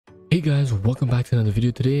Hey guys, welcome back to another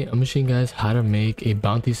video. Today I'm showing you guys how to make a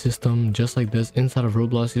bounty system just like this inside of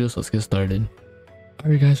Roblox Studio. So let's get started.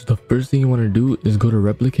 Alright guys, so the first thing you want to do is go to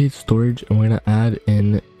replicate storage, and we're gonna add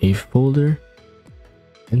in a folder.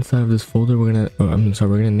 Inside of this folder we're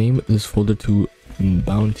gonna name this folder to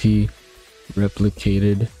bounty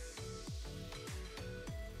replicated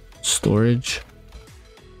storage.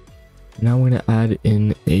 Now we're gonna add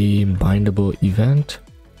in a bindable event.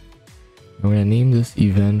 I'm gonna name this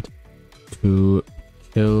event to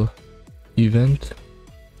kill event.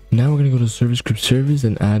 Now we're gonna go to service script service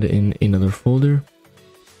and add in another folder.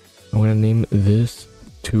 I'm gonna name this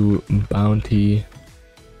to bounty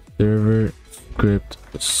server script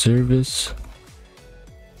service.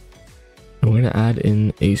 And we're gonna add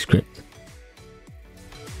in a script.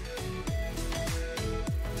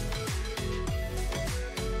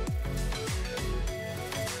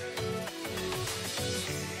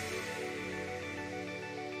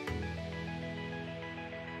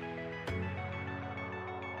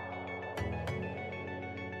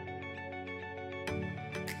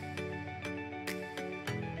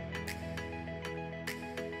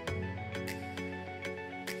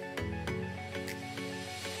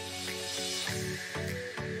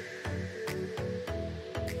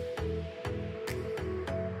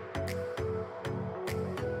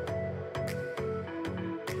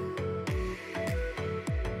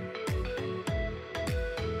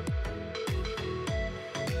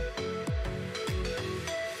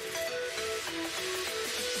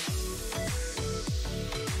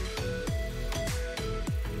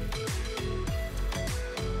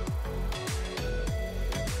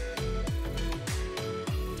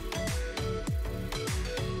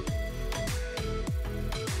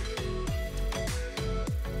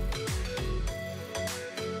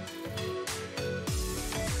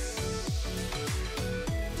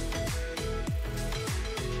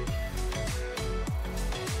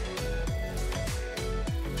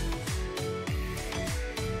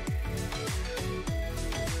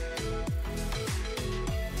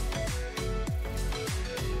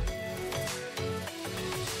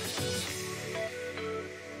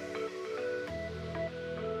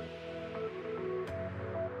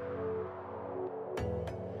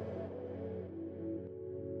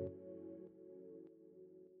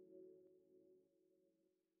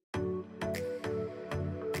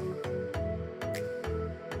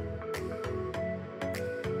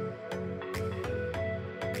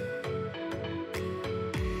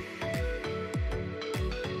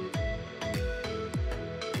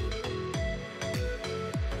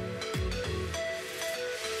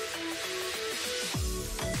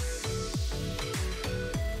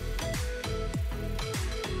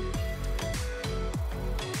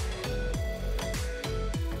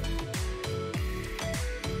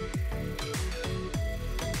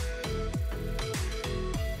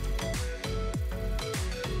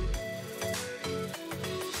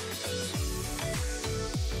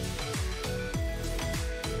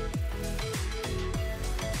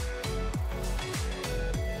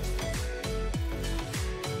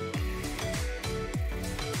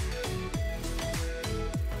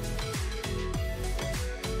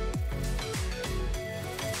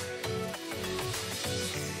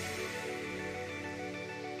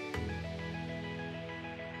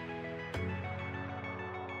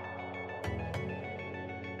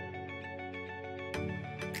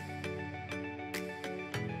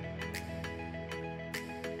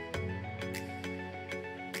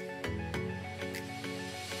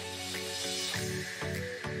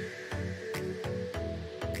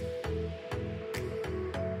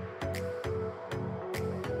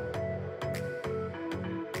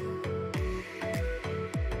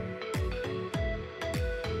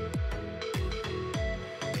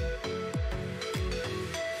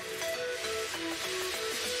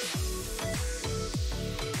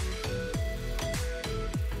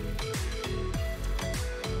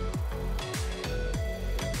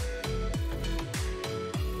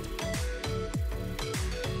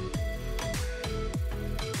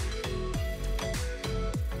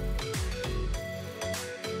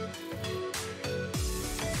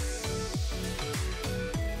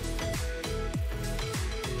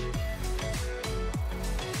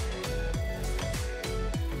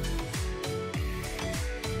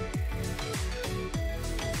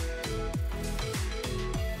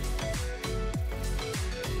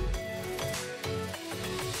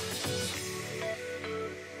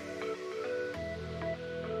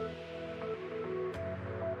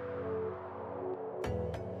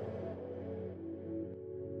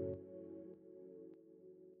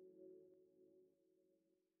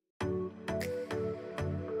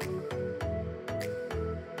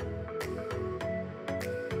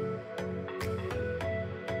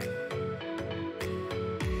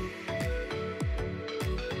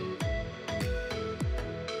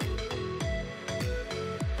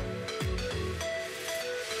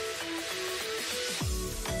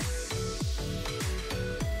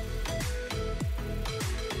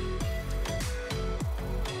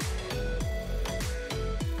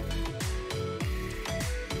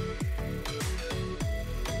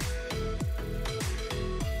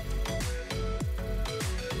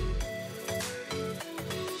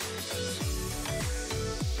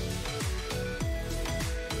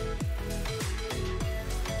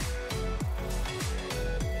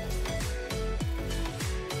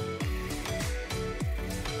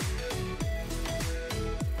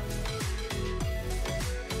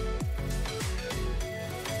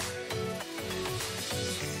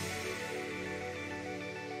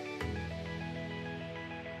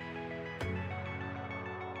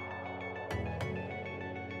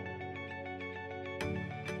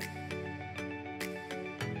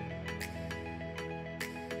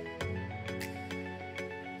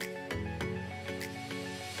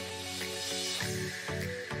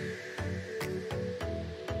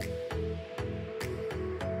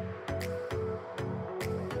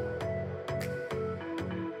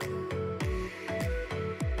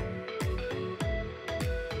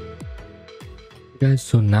 Guys,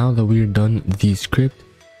 so now that we're done the script,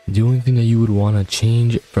 the only thing that you would want to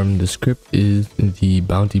change from the script is the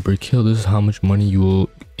bounty per kill. This is how much money you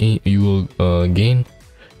will gain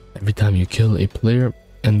every time you kill a player,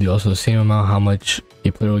 and also the same amount how much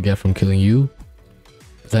a player will get from killing you.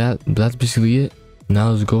 That's basically it.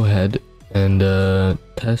 Now let's go ahead and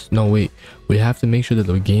test. No, wait, we have to make sure that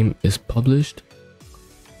the game is published.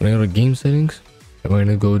 We're gonna go to game settings, and we're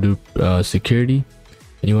gonna go to security.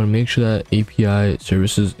 And you want to make sure that API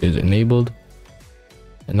services is enabled.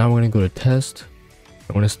 And now we're going to go to test.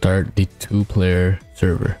 I'm going to start the 2-player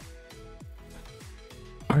server.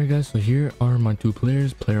 Alright guys, so here are my 2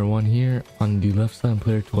 players. Player 1 here on the left side and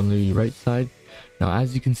player 2 on the right side. Now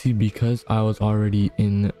as you can see, because I was already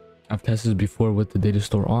I've tested before with the data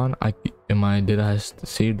store on, in my data has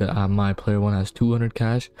saved that my player 1 has 200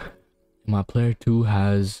 cash. My player 2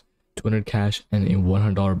 has 200 cash and a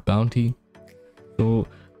 $100 bounty. So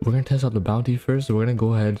we're going to test out the bounty first. So we're going to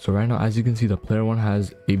go ahead. So right now, as you can see, the player 1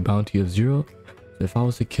 has a bounty of 0. So if I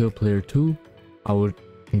was to kill player 2, I would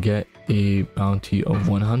get a bounty of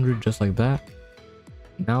 100, just like that.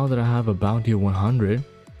 Now that I have a bounty of 100,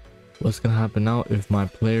 what's going to happen now? If my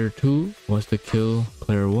player 2 was to kill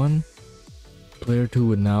player 1, player 2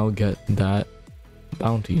 would now get that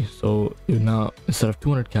bounty. So now, instead of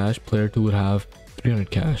 200 cash, player 2 would have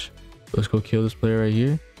 300 cash. So let's go kill this player right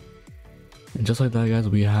here. And just like that, guys,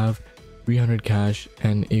 we have 300 cash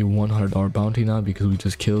and a $100 bounty now because we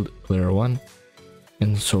just killed player 1,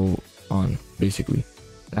 and so on. Basically,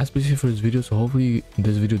 that's basically for this video. So hopefully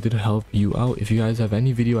this video did help you out. If you guys have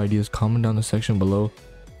any video ideas, comment down in the section below.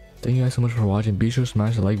 Thank you guys so much for watching. Be sure to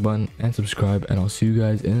smash the like button and subscribe, and I'll see you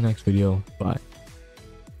guys in the next video. Bye.